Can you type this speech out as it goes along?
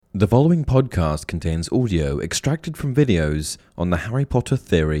The following podcast contains audio extracted from videos on the Harry Potter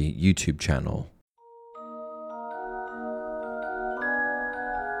Theory YouTube channel.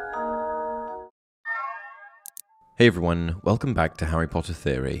 Hey everyone, welcome back to Harry Potter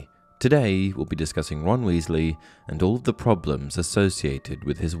Theory. Today we'll be discussing Ron Weasley and all of the problems associated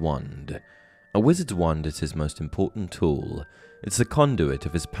with his wand. A wizard's wand is his most important tool. It's the conduit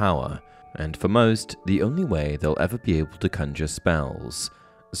of his power, and for most, the only way they'll ever be able to conjure spells.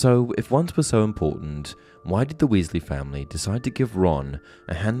 So, if wands were so important, why did the Weasley family decide to give Ron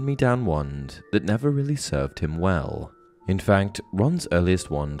a hand-me-down wand that never really served him well? In fact, Ron's earliest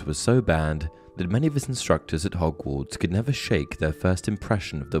wand was so bad that many of his instructors at Hogwarts could never shake their first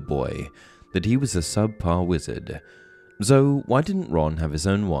impression of the boy, that he was a subpar wizard. So, why didn't Ron have his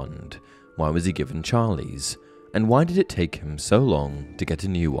own wand? Why was he given Charlie's? And why did it take him so long to get a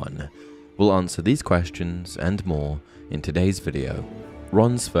new one? We'll answer these questions and more in today's video.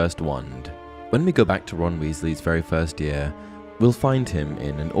 Ron's first wand. When we go back to Ron Weasley's very first year, we'll find him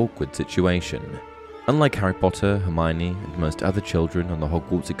in an awkward situation. Unlike Harry Potter, Hermione, and most other children on the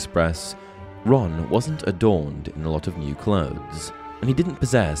Hogwarts Express, Ron wasn't adorned in a lot of new clothes, and he didn't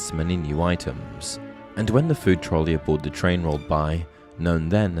possess many new items. And when the food trolley aboard the train rolled by, known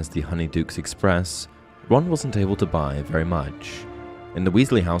then as the Honeydukes Express, Ron wasn't able to buy very much. In the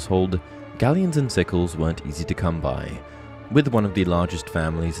Weasley household, galleons and sickles weren't easy to come by. With one of the largest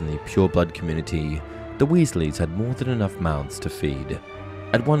families in the pure-blood community, the Weasleys had more than enough mouths to feed.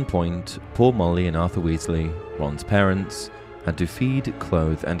 At one point, poor Molly and Arthur Weasley, Ron's parents, had to feed,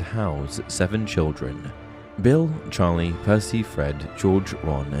 clothe, and house 7 children: Bill, Charlie, Percy, Fred, George,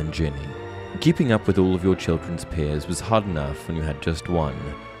 Ron, and Ginny. Keeping up with all of your children's peers was hard enough when you had just one,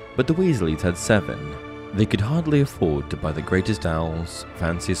 but the Weasleys had 7. They could hardly afford to buy the greatest owls,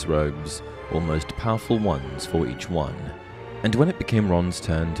 fanciest robes, or most powerful wands for each one. And when it became Ron's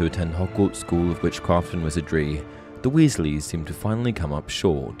turn to attend Hogwarts School of Witchcraft and Wizardry, the Weasleys seemed to finally come up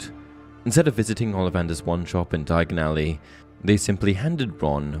short. Instead of visiting Ollivander's wand shop in Diagon Alley, they simply handed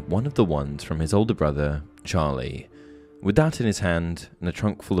Ron one of the wands from his older brother, Charlie. With that in his hand, and a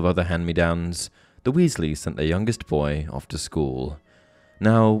trunk full of other hand-me-downs, the Weasleys sent their youngest boy off to school.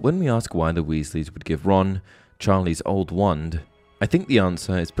 Now, when we ask why the Weasleys would give Ron Charlie's old wand, I think the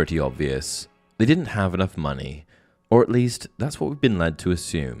answer is pretty obvious. They didn't have enough money. Or at least, that's what we've been led to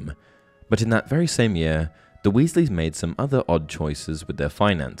assume. But in that very same year, the Weasleys made some other odd choices with their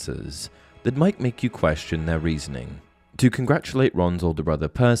finances that might make you question their reasoning. To congratulate Ron's older brother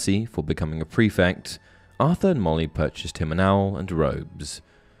Percy for becoming a prefect, Arthur and Molly purchased him an owl and robes.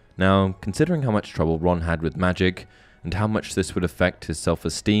 Now, considering how much trouble Ron had with magic, and how much this would affect his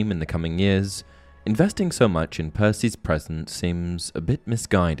self-esteem in the coming years, investing so much in Percy's present seems a bit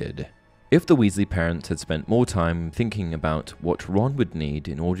misguided. If the Weasley parents had spent more time thinking about what Ron would need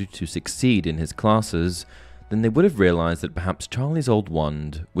in order to succeed in his classes, then they would have realized that perhaps Charlie's old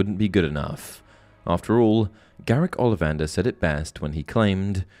wand wouldn't be good enough. After all, Garrick Ollivander said it best when he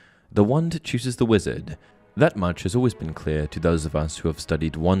claimed, "The wand chooses the wizard." That much has always been clear to those of us who have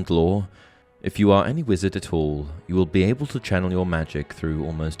studied wand lore. If you are any wizard at all, you will be able to channel your magic through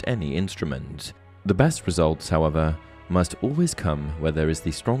almost any instrument. The best results, however, must always come where there is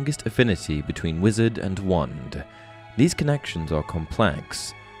the strongest affinity between wizard and wand. These connections are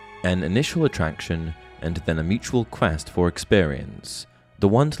complex, an initial attraction and then a mutual quest for experience, the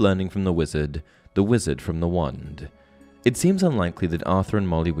wand learning from the wizard from the wand. It seems unlikely that Arthur and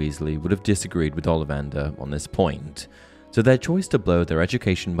Molly Weasley would have disagreed with Ollivander on this point, so their choice to blow their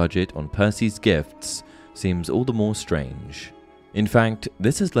education budget on Percy's gifts seems all the more strange. In fact,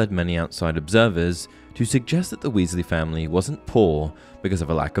 this has led many outside observers to suggest that the Weasley family wasn't poor because of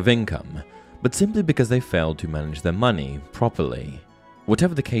a lack of income, but simply because they failed to manage their money properly.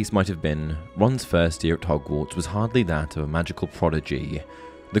 Whatever the case might have been, Ron's first year at Hogwarts was hardly that of a magical prodigy.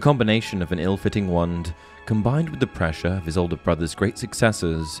 The combination of an ill-fitting wand, combined with the pressure of his older brother's great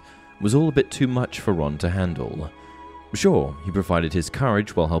successes, was all a bit too much for Ron to handle. Sure, he provided his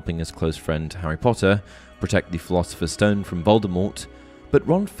courage while helping his close friend Harry Potter protect the Philosopher's Stone from Voldemort, but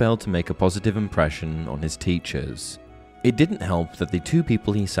Ron failed to make a positive impression on his teachers. It didn't help that the 2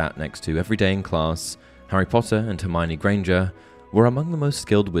 people he sat next to every day in class, Harry Potter and Hermione Granger, were among the most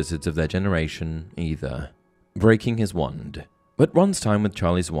skilled wizards of their generation either. Breaking his wand. But Ron's time with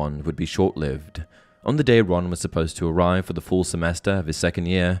Charlie's wand would be short-lived. On the day Ron was supposed to arrive for the fall semester of his second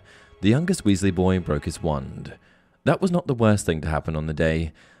year, the youngest Weasley boy broke his wand. That was not the worst thing to happen on the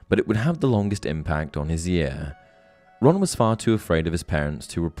day, but it would have the longest impact on his year. Ron was far too afraid of his parents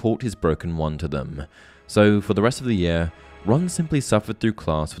to report his broken wand to them, so for the rest of the year, Ron simply suffered through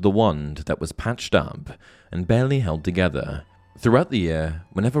class with a wand that was patched up and barely held together. Throughout the year,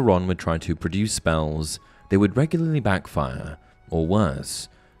 whenever Ron would try to produce spells, they would regularly backfire, or worse,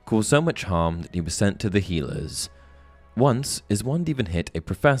 cause so much harm that he was sent to the healers. Once, his wand even hit a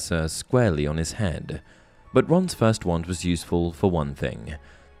professor squarely on his head, but Ron's first wand was useful for one thing.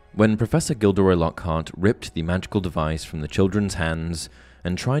 When Professor Gilderoy Lockhart ripped the magical device from the children's hands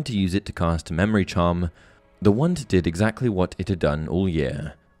and tried to use it to cast a memory charm, the wand did exactly what it had done all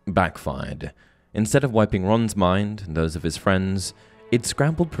year: backfired. Instead of wiping Ron's mind and those of his friends, it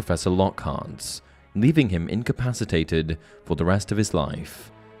scrambled Professor Lockhart's, leaving him incapacitated for the rest of his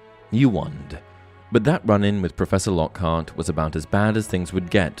life. New wand. But that run-in with Professor Lockhart was about as bad as things would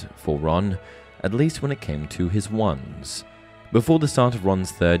get for Ron, at least when it came to his wands. Before the start of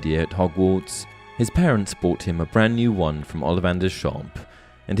Ron's third year at Hogwarts, his parents bought him a brand new wand from Ollivander's shop,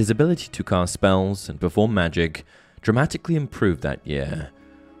 and his ability to cast spells and perform magic dramatically improved that year.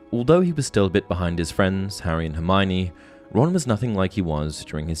 Although he was still a bit behind his friends, Harry and Hermione, Ron was nothing like he was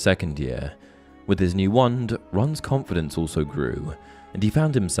during his second year. With his new wand, Ron's confidence also grew, and he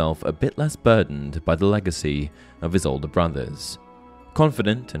found himself a bit less burdened by the legacy of his older brothers.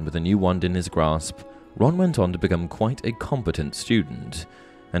 Confident and with a new wand in his grasp, Ron went on to become quite a competent student,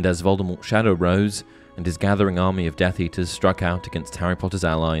 and as Voldemort's shadow rose and his gathering army of Death Eaters struck out against Harry Potter's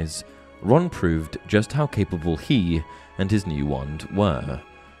allies, Ron proved just how capable he and his new wand were.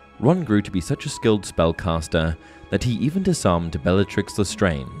 Ron grew to be such a skilled spellcaster that he even disarmed Bellatrix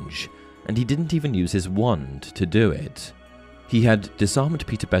Lestrange, and he didn't even use his wand to do it. He had disarmed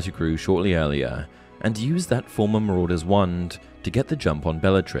Peter Pettigrew shortly earlier, and used that former Marauder's wand to get the jump on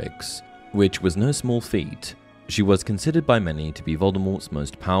Bellatrix, which was no small feat. She was considered by many to be Voldemort's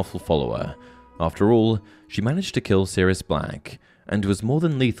most powerful follower. After all, she managed to kill Sirius Black, and was more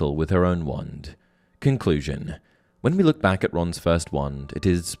than lethal with her own wand. Conclusion. When we look back at Ron's first wand, it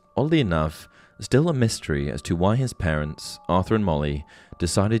is, oddly enough, still a mystery as to why his parents, Arthur and Molly,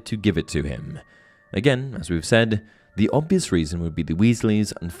 decided to give it to him. Again, as we've said, the obvious reason would be the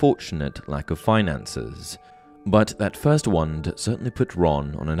Weasleys' unfortunate lack of finances. But that first wand certainly put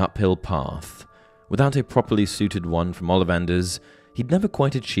Ron on an uphill path. Without a properly suited wand from Ollivander's, he'd never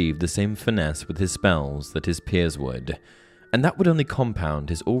quite achieved the same finesse with his spells that his peers would, and that would only compound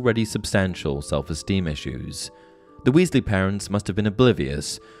his already substantial self-esteem issues. The Weasley parents must have been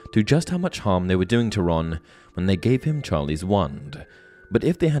oblivious to just how much harm they were doing to Ron when they gave him Charlie's wand, but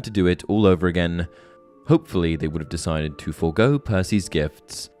if they had to do it all over again, hopefully they would have decided to forego Percy's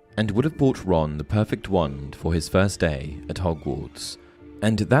gifts and would have bought Ron the perfect wand for his first day at Hogwarts.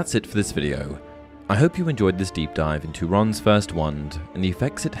 And that's it for this video. I hope you enjoyed this deep dive into Ron's first wand and the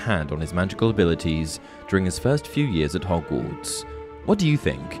effects it had on his magical abilities during his first few years at Hogwarts. What do you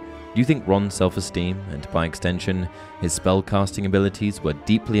think? Do you think Ron's self-esteem, and by extension, his spellcasting abilities were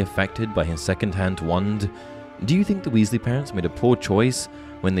deeply affected by his second-hand wand? Do you think the Weasley parents made a poor choice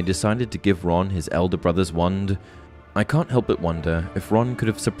when they decided to give Ron his elder brother's wand? I can't help but wonder if Ron could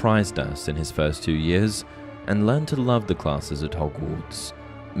have surprised us in his first 2 years and learned to love the classes at Hogwarts.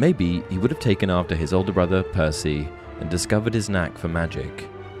 Maybe he would have taken after his older brother, Percy, and discovered his knack for magic.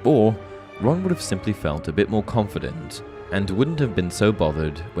 Or Ron would have simply felt a bit more confident and wouldn't have been so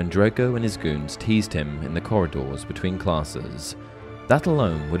bothered when Draco and his goons teased him in the corridors between classes. That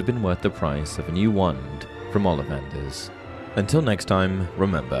alone would have been worth the price of a new wand from Ollivander's. Until next time,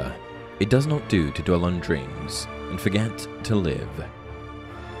 remember, it does not do to dwell on dreams and forget to live.